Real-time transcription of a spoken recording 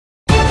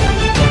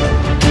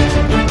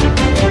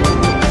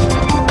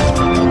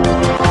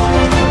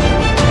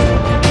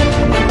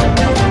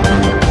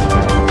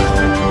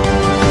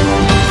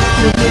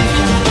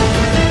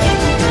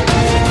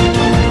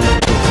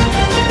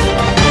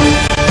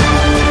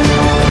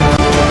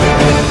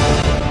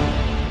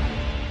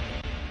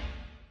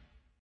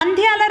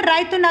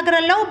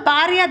నగరంలో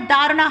భార్య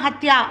దారుణ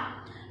హత్య.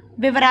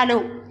 వివరాలు.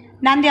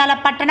 నంద్యాల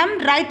పట్టణం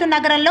రైతు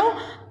నగరంలో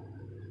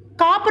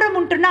కాపురం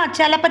ఉంటున్న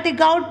చలపతి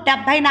గౌడ్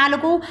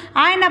 74,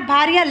 ఆయన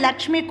భార్య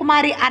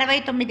లక్ష్మీకుమారి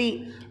 69.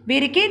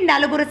 వీరికి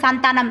 4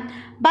 సంతానం.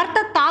 భర్త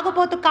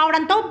తాగుబోతు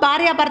కావడంతో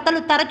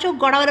భార్యాభర్తలు తరచూ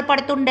గొడవలు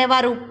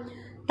పడుతుండేవారు.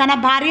 తన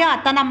భార్య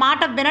తన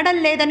మాట వినడం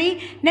లేదని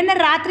నిన్న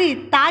రాత్రి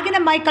తాగిన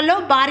మైకల్లో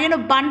భార్యను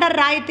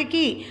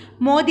బండరాయితీకి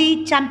మోదీ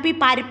చంపి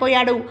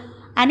పారిపోయాడు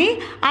అని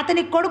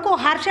అతని కొడుకు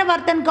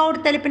హర్షవర్ధన్ గౌడ్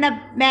తెలిపిన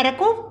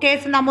మేరకు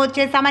కేసు నమోదు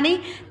చేశామని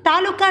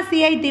తాలూకా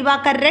సిఐ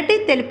దివాకర్ రెడ్డి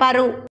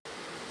తెలిపారు.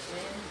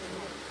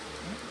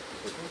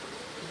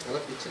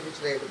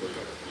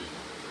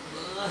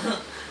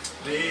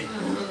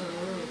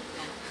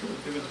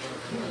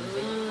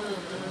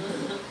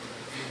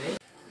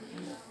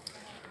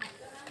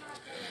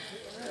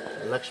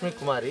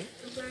 లక్ష్మీకుమారి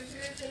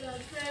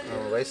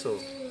వయసు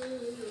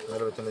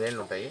 49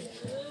 ఏళ్ళు ఉంటాయి.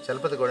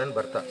 చలపతి గౌడ్ అని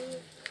భర్త.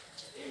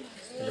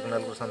 వీళ్ళకి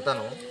 4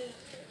 సంతానం.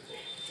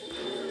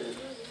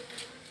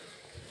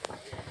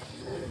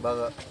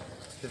 బాగా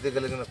స్థితి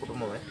కలిగిన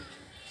కుటుంబమే.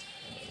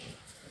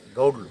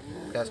 గౌడ్లు,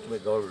 క్యాస్ట్ బై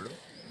గౌడ్లు.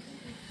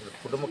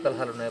 కుటుంబ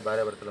కలహాలు ఉన్నాయి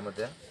భార్యాభర్తల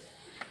మధ్య.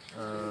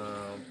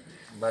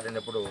 భార్యను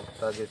ఎప్పుడు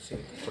తాగేసి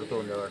కొడుతూ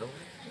ఉండేవాడు,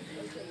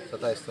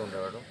 సతాయిస్తూ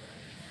ఉండేవాడు.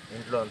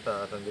 ఇంట్లో అంతా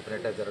అతను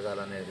చెప్పినట్టే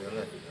జరగాలనే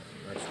విధంగా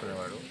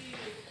నడుచుకునేవాడు.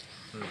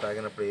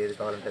 తాగినప్పుడు ఏది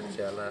కావాలంటే అది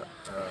చేయాలా.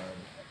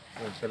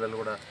 పిల్లలు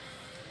కూడా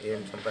ఏం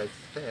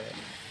సంపాదిస్తే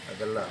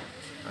అదల్లా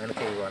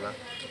ఆయనకే ఇవ్వాలా,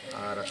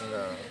 ఆ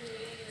రకంగా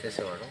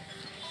చేసేవాడు.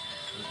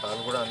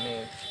 పాలు కూడా అన్నీ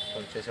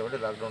కొంచెం చేసేవాడు.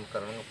 లాక్డౌన్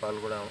కారణంగా పాలు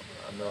కూడా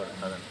అమ్మేవాడు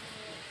కాదని.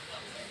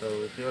 సో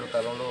ఇటీవల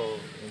కాలంలో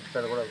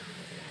ఇంటికాడ కూడా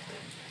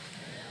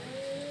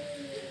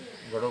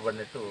గొడవ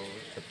పడినట్టు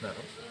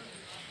చెప్తున్నారు.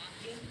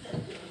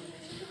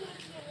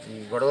 ఈ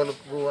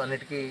గొడవలకు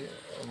అన్నిటికీ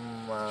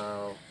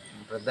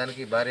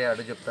ప్రధానికి భార్య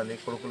అడ్డు చెప్తుంది.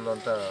 కొడుకుల్లో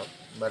అంతా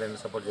భార్యని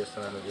సపోర్ట్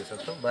చేస్తున్న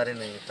ఉద్దేశంతో,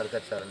 భార్యని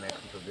కలకరించాలనే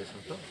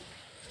ఉద్దేశంతో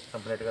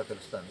చంపినట్టుగా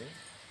తెలుస్తుంది.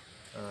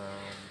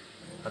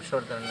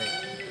 హర్షవర్ధన్ అనే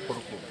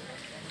కొడుకు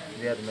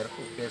ఫిర్యాదు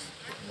మేరకు కేసు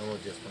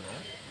నమోదు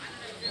చేసుకున్నాము.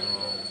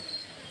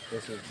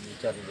 కేసు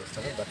విచారణ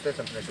చేస్తాము. భర్తే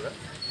చంపినట్టుగా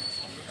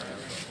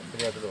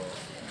ఫిర్యాదులో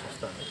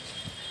వస్తాను.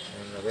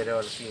 వేరే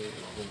వాళ్ళకి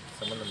దీనికి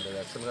సంబంధం లేదు.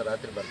 యాక్చువల్గా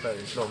రాత్రి భర్త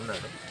ఇంట్లో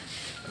ఉన్నాడు.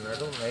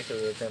 నైట్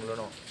ఏ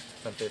టైంలోనో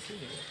చంపేసి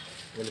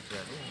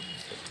వెళ్ళిపోయాడు.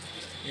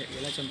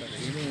 ఎలా చంపారు?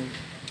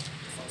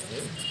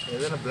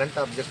 ఏదైనా బ్లంట్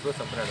ఆబ్జెక్ట్లో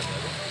చంపినాడు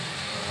అన్నాడు.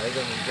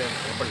 ఆయుధం ఇంకేం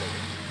కనపడలేదు.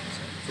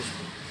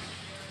 చూసుకుంది.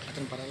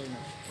 అతను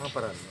పరాలు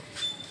పరాలు